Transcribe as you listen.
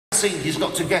scene, he's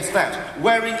got to guess that.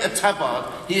 Wearing a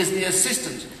tabard, he is the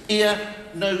assistant ear,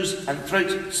 nose and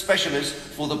throat specialist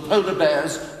for the polar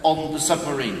bears on the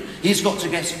submarine. He's got to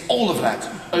guess all of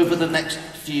that over the next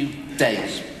few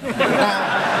days.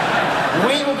 Now,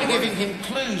 we will be giving him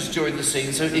clues during the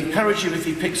scene, so encourage him if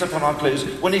he picks up on our clues.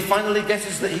 When he finally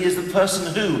guesses that he is the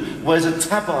person who wears a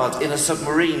tabard in a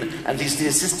submarine and he's the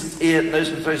assistant ear, nose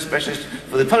and throat specialist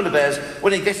for the polar bears,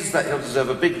 when he guesses that, he'll deserve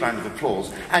a big round of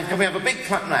applause. And can we have a big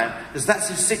clap now, because that's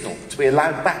his signal to be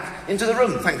allowed back into the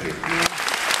room. Thank you.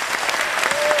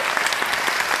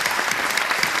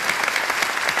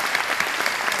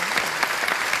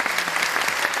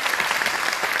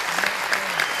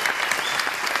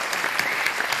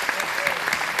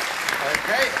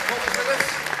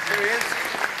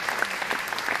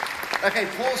 Okay,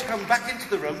 Paul's come back into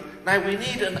the room. Now we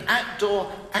need an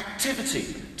outdoor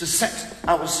activity to set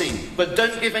our scene. But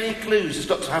don't give any clues. It's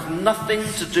got to have nothing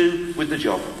to do with the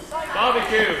job.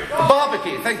 Barbecue.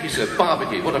 Barbecue, thank you, sir.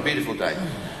 Barbecue. What a beautiful day.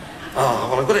 Oh,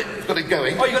 well, I've got it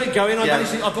going. Oh, you got it going? Yeah.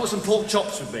 I've got some pork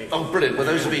chops with me. Oh, brilliant. Well,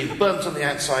 those will be burnt on the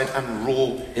outside and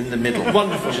raw in the middle.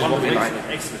 Wonderful, which is wonderful. what we like.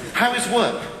 Excellent. How is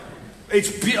work?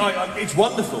 It's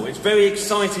wonderful. It's a very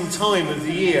exciting time of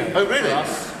the year. Oh, really? For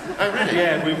us. Oh, really?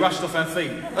 Yeah, we rushed off our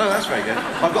feet. Oh, that's very good.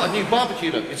 I've got a new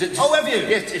barbecue look. Is it? Oh, have you?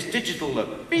 Yes, it's digital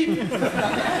look. Beep.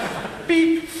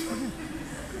 Beep.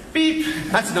 Beep.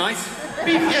 That's nice.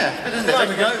 Beep, yeah. Isn't it? There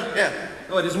we go. Yeah.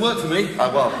 Oh, it doesn't work for me.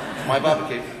 Well, my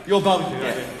barbecue. Your barbecue,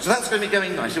 Yeah. okay. So that's going to be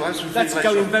going nice. That's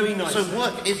going very nice. So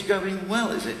work is going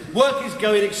well, is it? Work is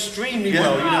going extremely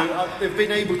well. You know, they've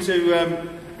been able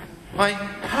to... Hi.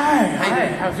 Hi.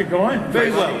 How's it going?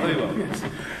 Very well, very well. Yes.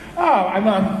 Oh, I'm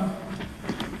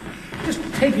just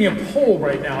taking a poll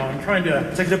right now. I'm trying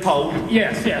to... Taking a poll?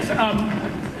 Yes.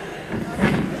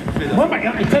 What am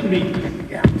I... It doesn't mean...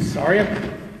 Yeah, I'm sorry.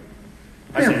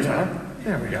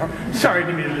 There we go. Sorry, I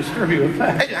didn't mean to disturb you with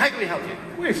that. How can we help you?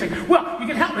 Wait a second. Well, you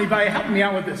can help me by helping me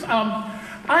out with this.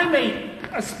 I'm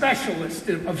a specialist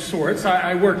of sorts.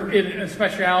 I work in a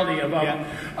specialty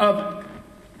of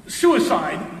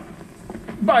suicide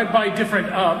by different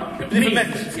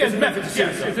methods. Yes, methods.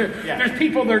 Yes. There's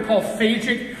people that are called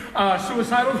phagic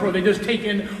suicidals, where they just take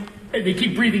in, they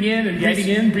keep breathing in and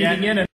breathing in, and